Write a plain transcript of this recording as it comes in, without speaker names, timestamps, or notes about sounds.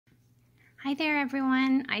Hi there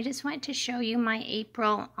everyone. I just want to show you my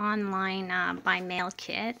April online by mail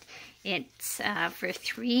kit. It's for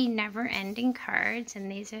 3 never-ending cards,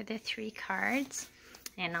 and these are the 3 cards,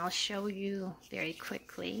 and I'll show you very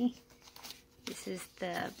quickly. This is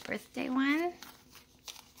the birthday one,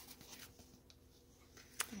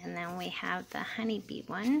 and then we have the honeybee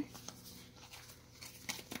one,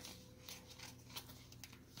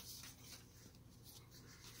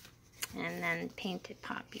 and then painted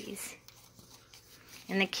poppies.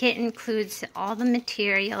 And the kit includes all the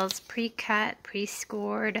materials, pre-cut,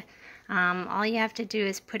 pre-scored. All you have to do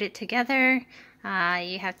is put it together.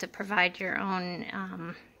 You have to provide your own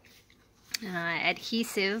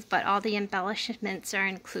adhesive, but all the embellishments are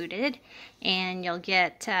included. And you'll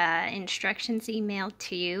get instructions emailed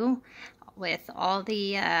to you with all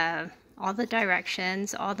the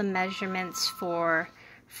directions, all the measurements for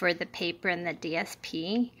the paper and the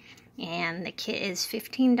DSP. And the kit is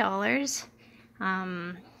 $15.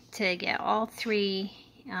 To get all 3,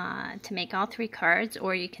 to make all 3 cards,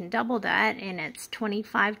 or you can double that and it's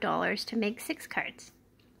 $25 to make 6 cards.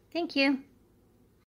 Thank you.